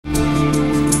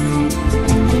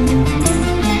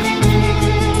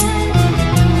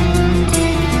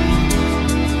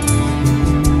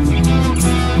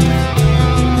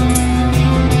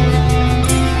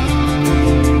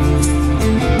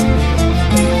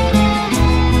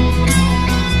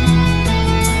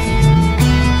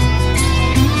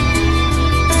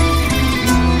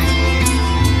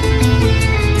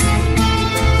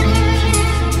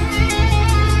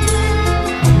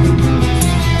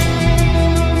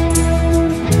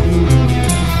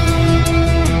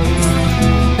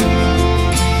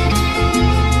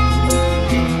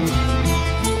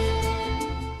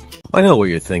I know what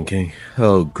you're thinking.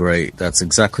 Oh, great, that's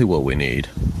exactly what we need.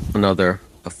 Another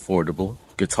affordable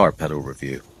guitar pedal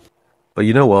review. But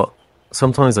you know what?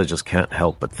 Sometimes I just can't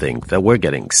help but think that we're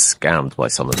getting scammed by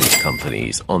some of these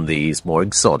companies on these more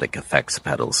exotic effects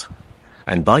pedals.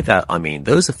 And by that, I mean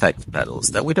those effects pedals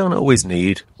that we don't always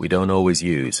need, we don't always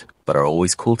use, but are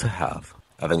always cool to have.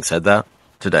 Having said that,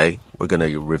 today we're going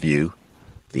to review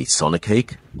the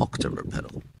Sonicake Octaver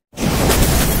pedal.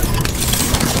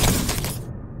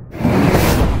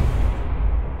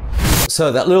 So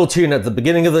that little tune at the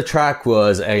beginning of the track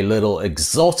was a little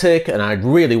exotic, and I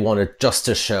really wanted just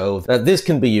to show that this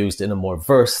can be used in a more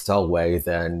versatile way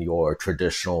than your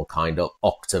traditional kind of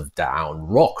octave down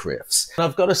rock riffs. And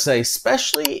I've got to say,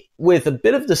 especially with a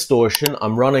bit of distortion,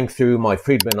 I'm running through my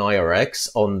Friedman IRX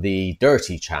on the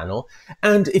Dirty channel,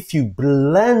 and if you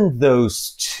blend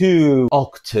those two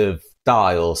octave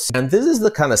dials, and this is the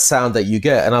kind of sound that you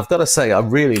get, and I've got to say, I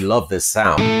really love this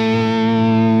sound.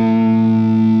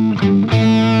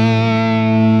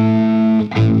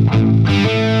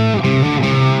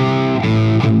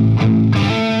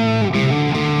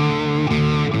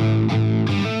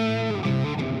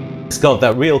 It's got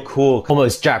that real cool,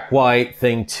 almost Jack White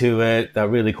thing to it, that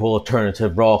really cool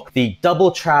alternative rock. The double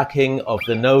tracking of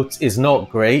the notes is not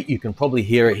great. You can probably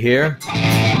hear it here.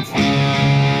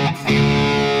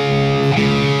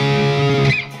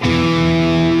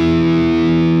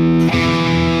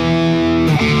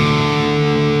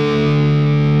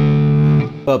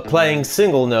 But playing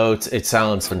single notes, it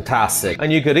sounds fantastic.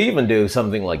 And you could even do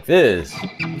something like this.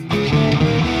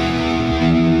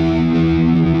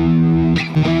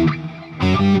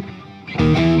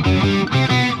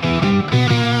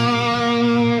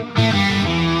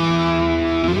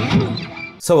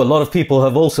 So a lot of people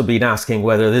have also been asking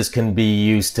whether this can be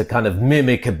used to kind of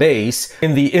mimic a bass.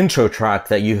 In the intro track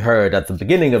that you heard at the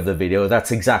beginning of the video,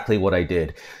 that's exactly what I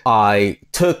did. I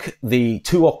took the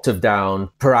 2 octave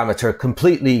down parameter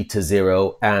completely to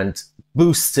 0 and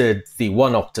boosted the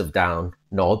 1 octave down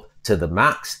knob to the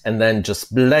max, and then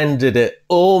just blended it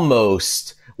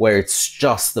almost where it's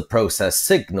just the process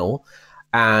signal.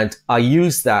 And I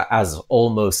used that as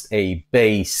almost a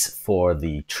bass for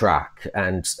the track.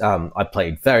 And I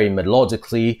played very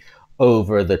melodically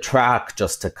over the track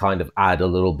just to kind of add a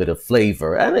little bit of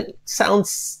flavor. And it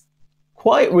sounds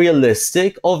quite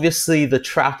realistic. Obviously, the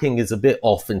tracking is a bit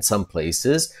off in some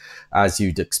places, as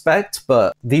you'd expect.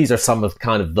 But these are some of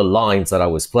kind of the lines that I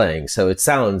was playing. So it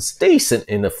sounds decent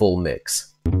in a full mix.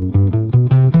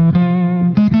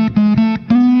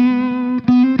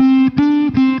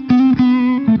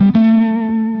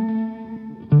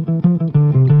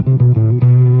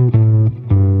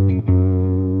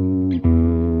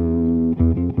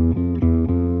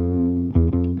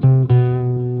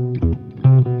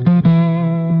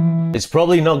 It's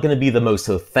probably not going to be the most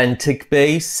authentic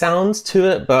bass sounds to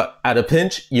it, but at a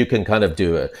pinch, you can kind of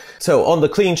do it. So on the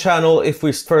clean channel, if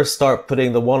we first start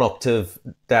putting the 1 octave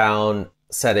down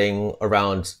setting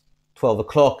around 12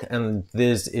 o'clock, and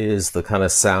this is the kind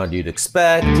of sound you'd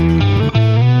expect.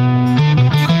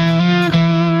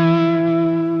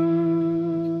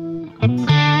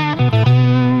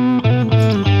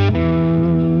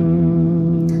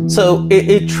 So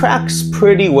it tracks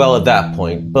pretty well at that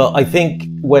point, but I think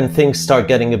when things start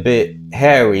getting a bit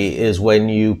hairy is when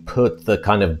you put the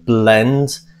kind of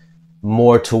blend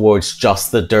more towards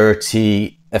just the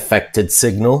dirty affected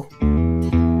signal.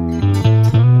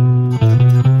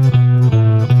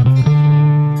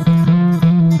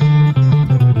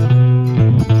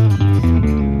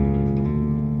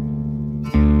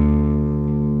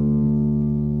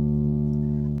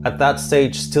 At that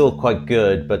stage, still quite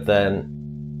good, but then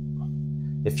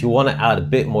if you want to add a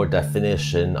bit more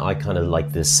definition, I kind of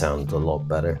like this sound a lot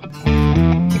better.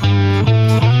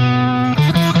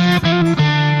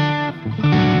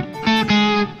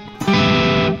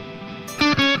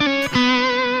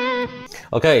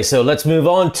 Okay, so let's move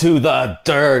on to the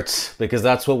dirt, because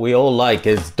that's what we all like,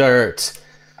 is dirt.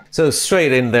 So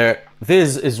straight in there,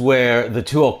 this is where the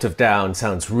 2 octave down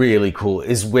sounds really cool,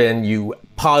 is when you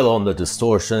pile on the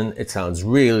distortion. It sounds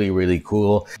really, really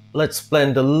cool. Let's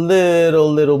blend a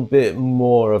little bit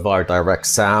more of our direct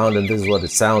sound, and this is what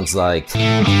it sounds like.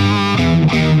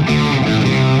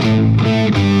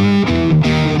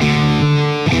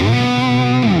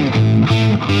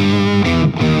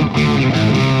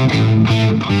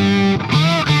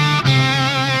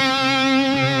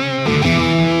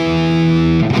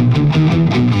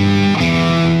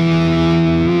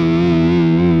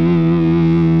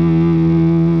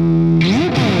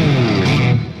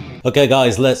 Okay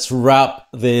guys, let's wrap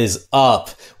this up.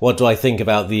 What do I think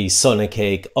about the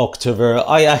Sonicake Octaver?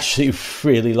 I actually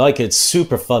really like it. It's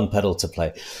super fun pedal to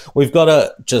play. We've got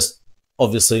to just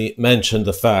obviously mention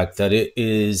the fact that it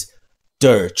is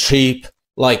dirt cheap.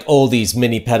 Like all these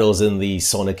mini pedals in the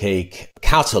Sonicake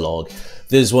catalog,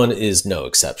 this one is no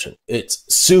exception. It's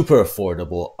super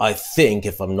affordable. I think,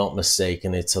 if I'm not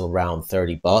mistaken, it's around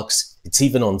 30 bucks. It's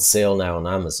even on sale now on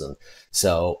Amazon.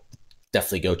 So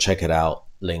definitely go check it out.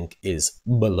 Link is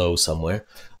below somewhere.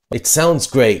 It sounds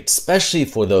great, especially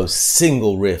for those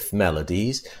single riff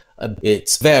melodies.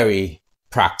 It's very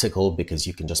practical because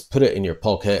you can just put it in your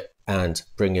pocket and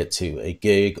bring it to a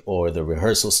gig or the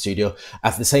rehearsal studio.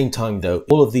 At the same time though,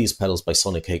 all of these pedals by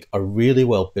Sonicake are really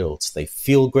well built. They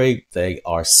feel great, they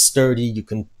are sturdy, you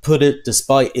can put it,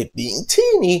 despite it being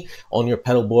teeny, on your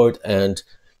pedal board and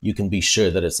you can be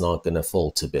sure that it's not going to fall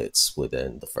to bits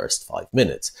within the first 5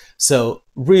 minutes. So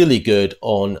really good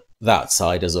on that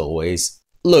side as always,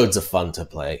 loads of fun to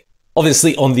play.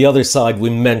 Obviously on the other side,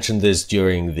 we mentioned this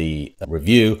during the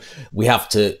review, we have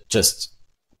to just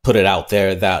put it out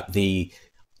there that the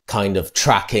kind of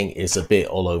tracking is a bit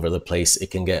all over the place. It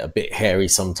can get a bit hairy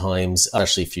sometimes,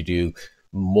 especially if you do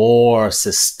more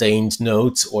sustained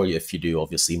notes or if you do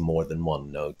obviously more than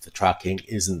one note. The tracking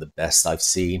isn't the best I've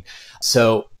seen.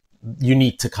 So you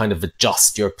need to kind of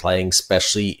adjust your playing,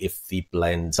 especially if the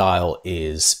blend dial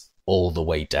is all the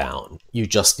way down. You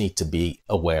just need to be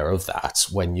aware of that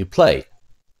when you play.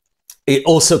 It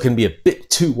also can be a bit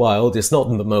too wild. It's not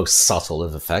the most subtle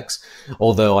of effects,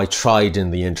 although I tried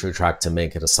in the intro track to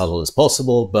make it as subtle as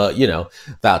possible, but you know,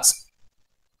 that's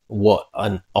what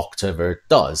an Octaver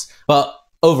does. But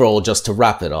overall, just to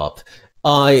wrap it up,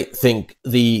 I think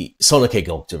the Sonicake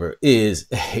Octaver is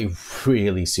a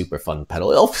really super fun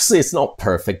pedal. Obviously, it's not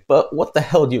perfect, but what the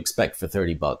hell do you expect for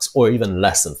 30 bucks or even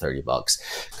less than 30 bucks?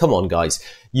 Come on, guys.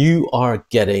 You are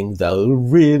getting the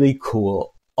really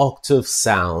cool octave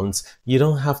sounds. You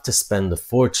don't have to spend a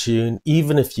fortune,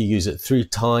 even if you use it 3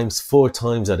 times, 4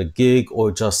 times at a gig,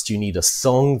 or just you need a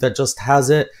song that just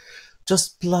has it.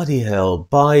 Just bloody hell,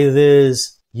 buy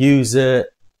this, use it,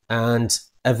 and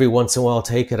every once in a while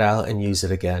take it out and use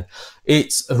it again.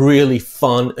 It's a really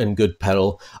fun and good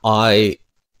pedal. I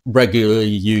regularly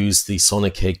use the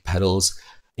Sonicake pedals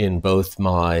in both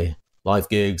my live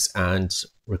gigs and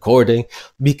recording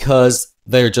because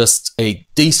they're just a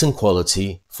decent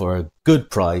quality for a good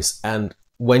price. And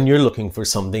when you're looking for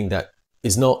something that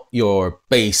is not your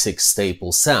basic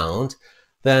staple sound,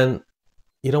 then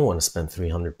you don't want to spend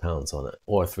 £300 on it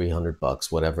or 300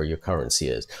 bucks, whatever your currency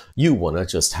is. You want to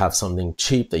just have something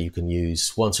cheap that you can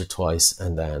use once or twice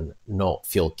and then not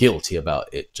feel guilty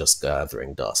about it just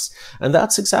gathering dust. And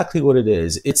that's exactly what it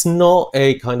is. It's not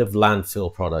a kind of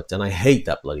landfill product, and I hate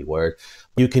that bloody word.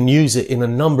 You can use it in a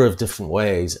number of different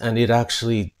ways, and it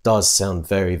actually does sound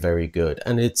very, very good.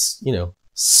 And it's, you know,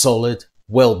 solid,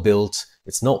 well built.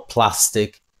 It's not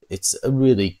plastic. It's a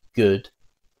really good,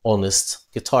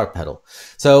 honest guitar pedal.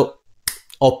 So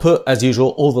I'll put, as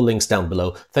usual, all the links down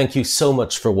below. Thank you so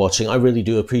much for watching. I really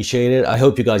do appreciate it. I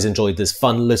hope you guys enjoyed this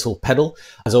fun little pedal.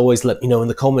 As always, let me know in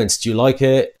the comments, do you like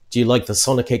it? Do you like the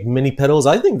Sonicake mini pedals?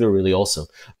 I think they're really awesome,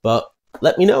 but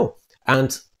let me know.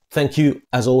 And thank you,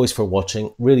 as always, for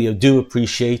watching. Really do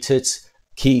appreciate it.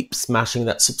 Keep smashing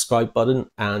that subscribe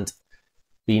button and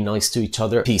be nice to each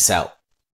other. Peace out.